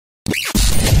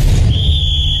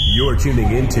You're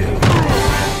tuning into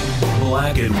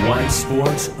Black and White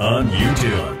Sports on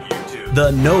YouTube.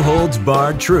 The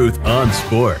no-holds-barred truth on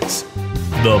sports.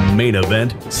 The main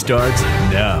event starts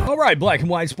now. All right, Black and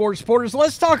White Sports supporters,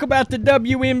 let's talk about the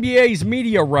WNBA's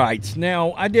media rights.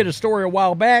 Now, I did a story a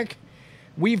while back.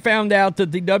 We found out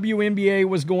that the WNBA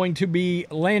was going to be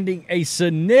landing a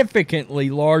significantly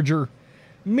larger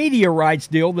media rights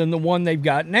deal than the one they've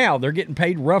got now. They're getting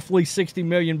paid roughly $60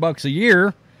 million a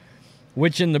year,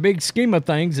 which in the big scheme of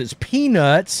things is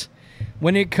peanuts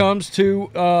when it comes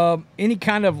to any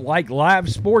kind of like live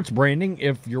sports branding,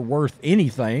 if you're worth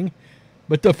anything.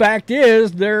 But the fact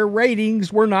is, their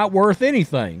ratings were not worth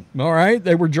anything. All right,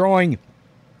 they were drawing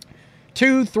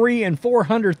 200,000, 300,000, and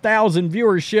 400,000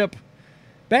 viewership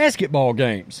basketball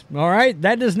games. All right,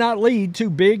 that does not lead to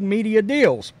big media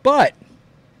deals. But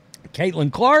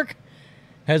Caitlin Clark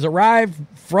has arrived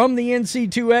from the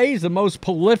NC2As, the most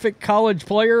prolific college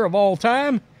player of all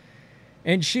time,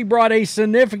 and she brought a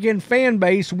significant fan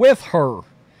base with her.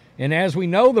 And as we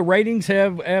know, the ratings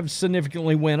have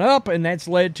significantly went up, and that's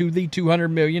led to the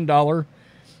 $200 million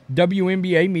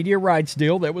WNBA media rights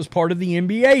deal that was part of the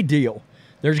NBA deal.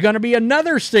 There's going to be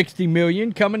another $60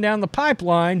 million coming down the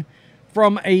pipeline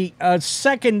from a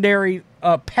secondary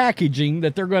packaging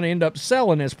that they're going to end up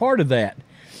selling as part of that.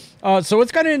 So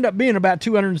it's going to end up being about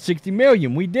 $260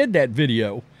 million. We did that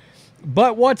video.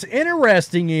 But what's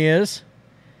interesting is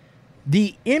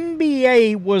the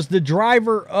NBA was the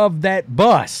driver of that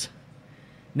bus.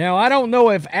 Now, I don't know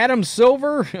if Adam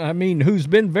Silver, who's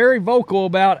been very vocal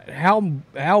about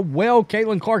how well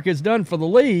Caitlin Clark has done for the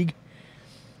league,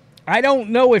 I don't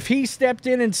know if he stepped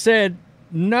in and said,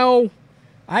 no,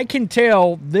 I can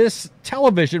tell this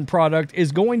television product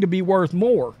is going to be worth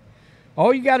more.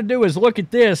 All you got to do is look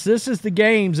at this. This is the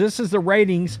games. This is the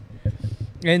ratings.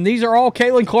 And these are all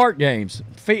Caitlin Clark games.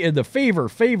 The fever.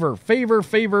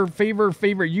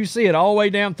 You see it all the way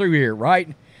down through here,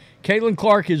 right? Caitlin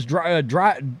Clark is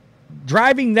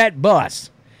driving that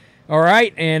bus. All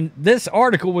right? And this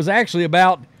article was actually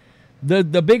about the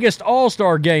biggest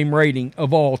all-star game rating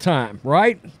of all time,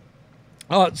 right?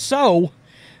 So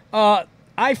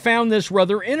I found this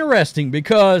rather interesting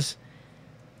because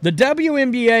the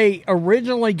WNBA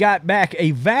originally got back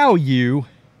a value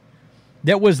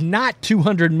that was not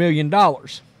 $200 million.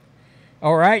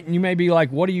 All right, and you may be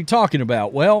like, what are you talking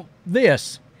about? Well,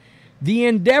 the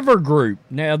Endeavor Group.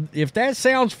 Now, if that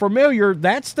sounds familiar,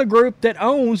 that's the group that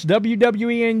owns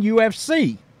WWE and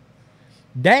UFC.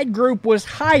 That group was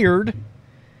hired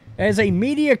as a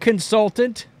media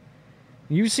consultant.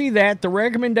 You see that, the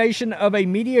recommendation of a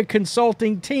media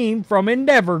consulting team from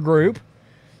Endeavor Group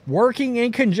working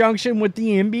in conjunction with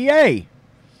the NBA.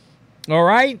 All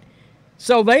right?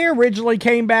 So they originally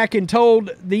came back and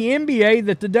told the NBA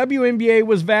that the WNBA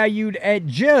was valued at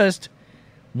just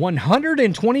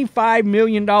 $125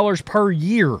 million per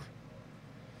year.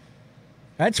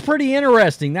 That's pretty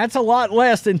interesting. That's a lot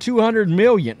less than $200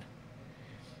 million.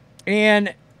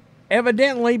 And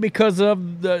evidently, because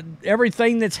of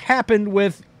everything that's happened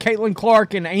with Caitlin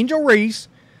Clark and Angel Reese,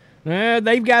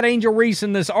 they've got Angel Reese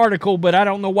in this article, but I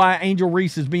don't know why Angel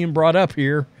Reese is being brought up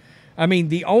here. I mean,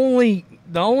 the only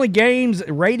games,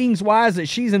 ratings-wise, that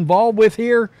she's involved with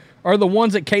here are the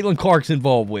ones that Caitlin Clark's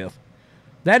involved with.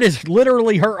 That is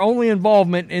literally her only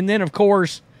involvement, and then, of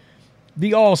course,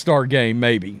 the All-Star game,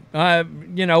 maybe.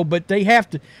 But they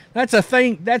have to. That's a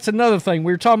thing. That's another thing.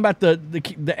 We were talking about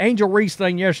the Angel Reese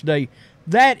thing yesterday.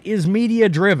 That is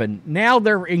media-driven. Now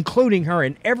they're including her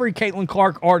in every Caitlin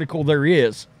Clark article there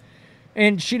is,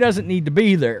 and she doesn't need to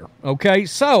be there, okay?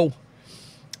 So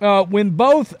when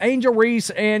both Angel Reese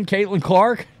and Caitlin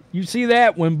Clark, you see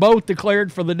that, when both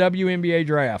declared for the WNBA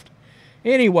draft.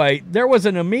 Anyway, there was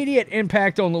an immediate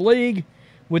impact on the league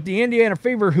with the Indiana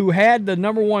Fever, who had the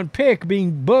number one pick,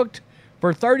 being booked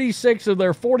for 36 of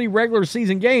their 40 regular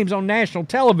season games on national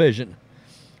television.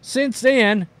 Since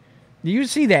then, do you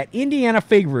see that? Indiana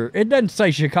Fever. It doesn't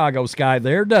say Chicago Sky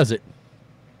there, does it?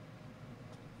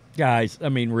 Guys,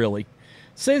 really.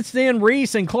 Since then,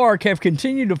 Reese and Clark have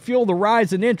continued to fuel the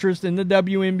rise in interest in the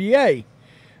WNBA.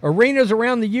 Arenas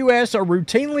around the U.S. are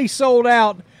routinely sold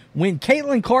out when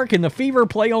Caitlin Clark and the Fever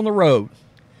play on the road.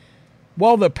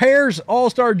 While the pair's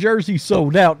All-Star jersey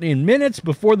sold out in minutes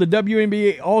before the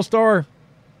WNBA All-Star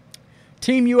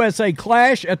Team USA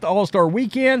clash at the All-Star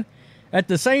weekend, at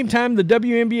the same time the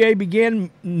WNBA began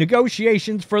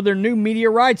negotiations for their new media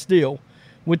rights deal,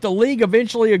 with the league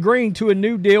eventually agreeing to a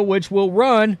new deal which will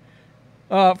run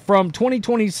from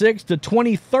 2026 to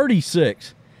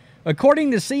 2036.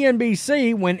 According to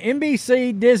CNBC, when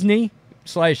NBC,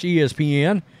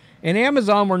 Disney/ESPN, and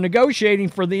Amazon were negotiating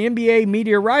for the NBA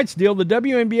media rights deal, the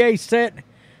WNBA set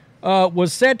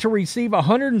was set to receive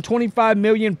 $125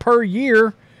 million per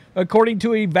year, according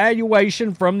to an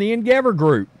evaluation from the Endeavor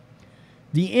Group.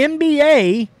 The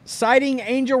NBA, citing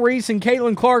Angel Reese and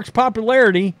Caitlin Clark's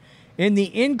popularity and the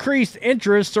increased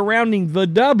interest surrounding the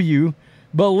W,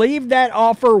 believed that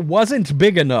offer wasn't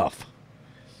big enough,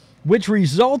 which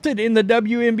resulted in the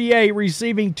WNBA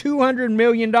receiving $200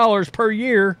 million per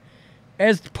year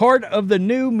as part of the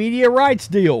new media rights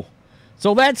deal.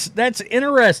 So that's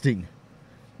interesting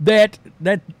that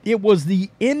it was the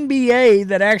NBA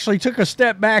that actually took a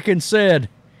step back and said,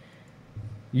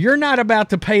 you're not about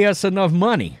to pay us enough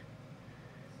money.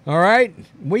 All right?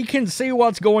 We can see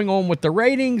what's going on with the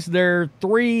ratings. They're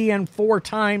 3 and 4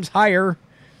 times higher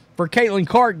for Caitlin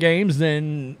Clark games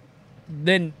than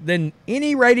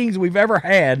any ratings we've ever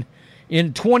had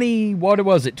in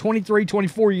 23,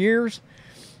 24 years.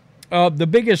 The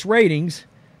biggest ratings.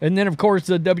 And then, of course,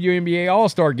 the WNBA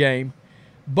All-Star Game.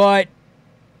 But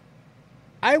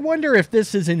I wonder if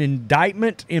this is an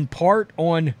indictment in part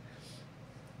on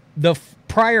the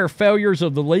prior failures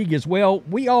of the league as well.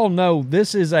 We all know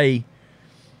this is the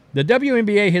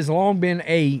WNBA has long been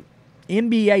a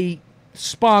NBA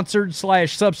sponsored /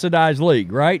 subsidized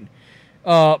league, right?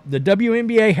 The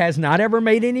WNBA has not ever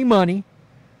made any money.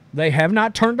 They have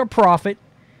not turned a profit,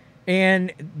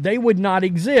 and they would not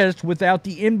exist without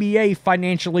the NBA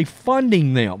financially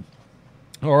funding them.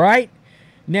 All right?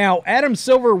 Now, Adam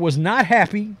Silver was not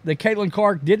happy that Caitlin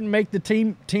Clark didn't make the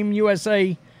Team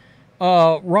USA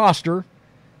roster.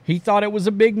 He thought it was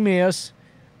a big miss.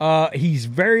 He's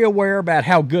very aware about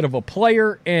how good of a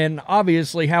player and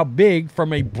obviously how big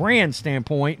from a brand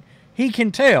standpoint he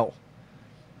can tell.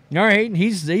 All right,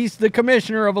 he's the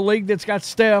commissioner of a league that's got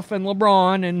Steph and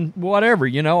LeBron and whatever,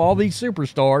 all these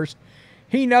superstars.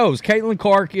 He knows Caitlin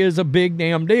Clark is a big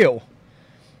damn deal.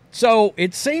 So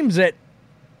it seems that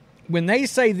when they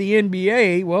say the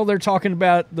NBA, well, they're talking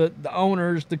about the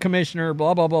owners, the commissioner,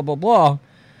 blah, blah, blah, blah, blah.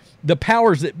 The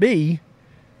powers that be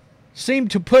seem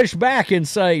to push back and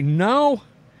say, no,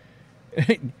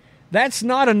 that's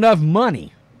not enough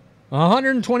money.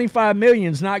 $125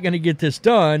 million is not going to get this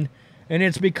done, and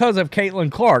it's because of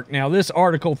Caitlin Clark. Now, this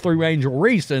article threw Angel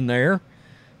Reese in there,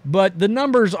 but the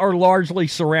numbers are largely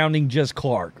surrounding just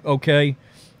Clark, okay?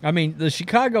 I mean, the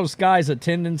Chicago Sky's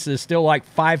attendance is still like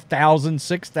 5,000,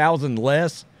 6,000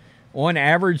 less on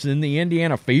average than the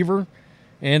Indiana Fever.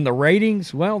 And the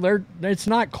ratings, well, it's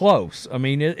not close. I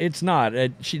mean, it's not.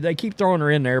 They keep throwing her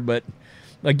in there, but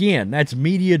again, that's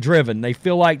media driven. They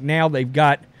feel like now they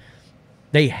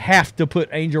have to put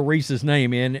Angel Reese's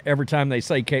name in every time they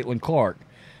say Caitlin Clark.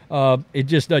 It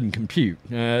just doesn't compute.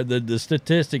 The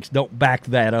statistics don't back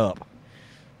that up.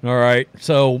 All right,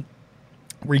 so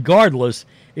regardless,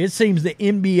 it seems the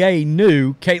NBA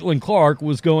knew Caitlin Clark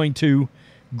was going to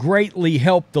greatly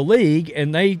help the league,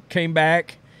 and they came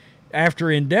back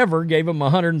after Endeavor gave them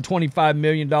 $125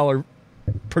 million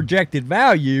projected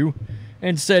value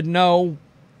and said, no,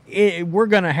 we're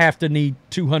going to have to need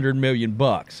 $200 million.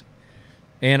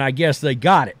 And I guess they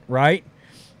got it, right?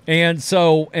 And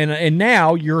so, and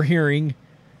now you're hearing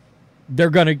they're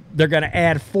going to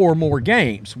add 4 more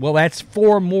games. Well, that's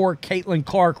 4 more Caitlin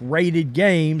Clark rated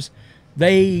games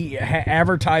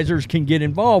advertisers can get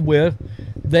involved with.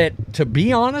 That, to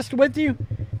be honest with you,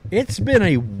 it's been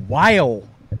a while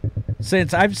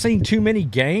since I've seen too many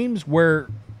games where,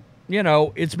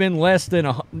 it's been less than,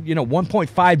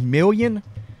 1.5 million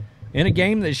in a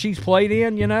game that she's played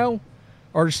in,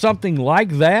 or something like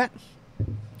that.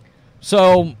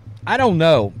 So, I don't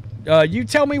know. You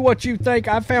tell me what you think.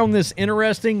 I found this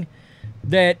interesting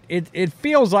that it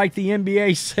feels like the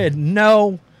NBA said,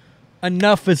 no,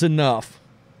 enough is enough.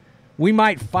 We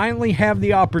might finally have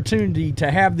the opportunity to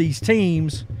have these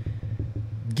teams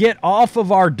get off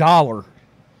of our dollar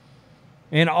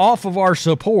and off of our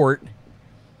support,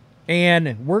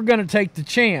 and we're going to take the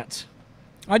chance.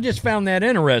 I just found that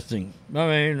interesting. I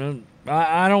mean,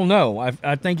 I don't know.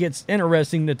 I think it's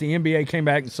interesting that the NBA came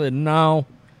back and said, no,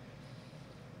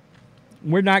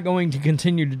 we're not going to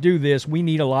continue to do this. We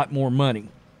need a lot more money.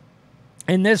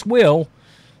 And this will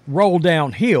roll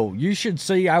downhill. You should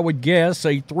see, I would guess,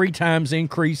 a 3 times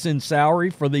increase in salary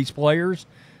for these players,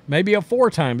 maybe a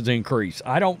 4 times increase.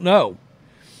 I don't know.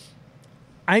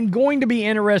 I'm going to be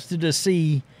interested to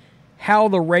see how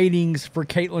the ratings for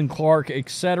Caitlin Clark,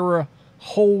 etc.,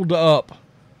 hold up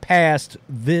past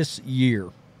this year.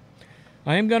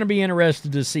 I am going to be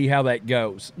interested to see how that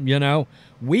goes.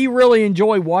 We really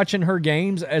enjoy watching her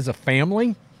games as a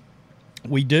family.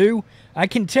 We do. I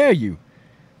can tell you,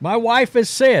 my wife has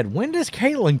said, when does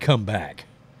Caitlin come back?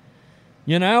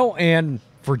 And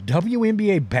for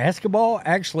WNBA basketball,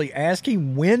 actually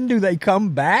asking when do they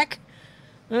come back?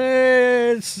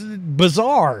 It's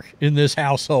bizarre in this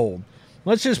household.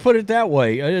 Let's just put it that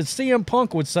way. As CM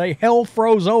Punk would say, hell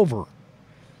froze over.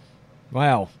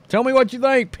 Wow. Tell me what you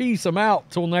think. Peace. I'm out.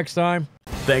 Till next time.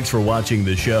 Thanks for watching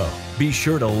the show. Be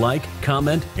sure to like,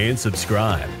 comment, and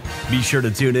subscribe. Be sure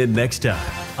to tune in next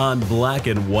time on Black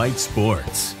and White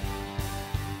Sports.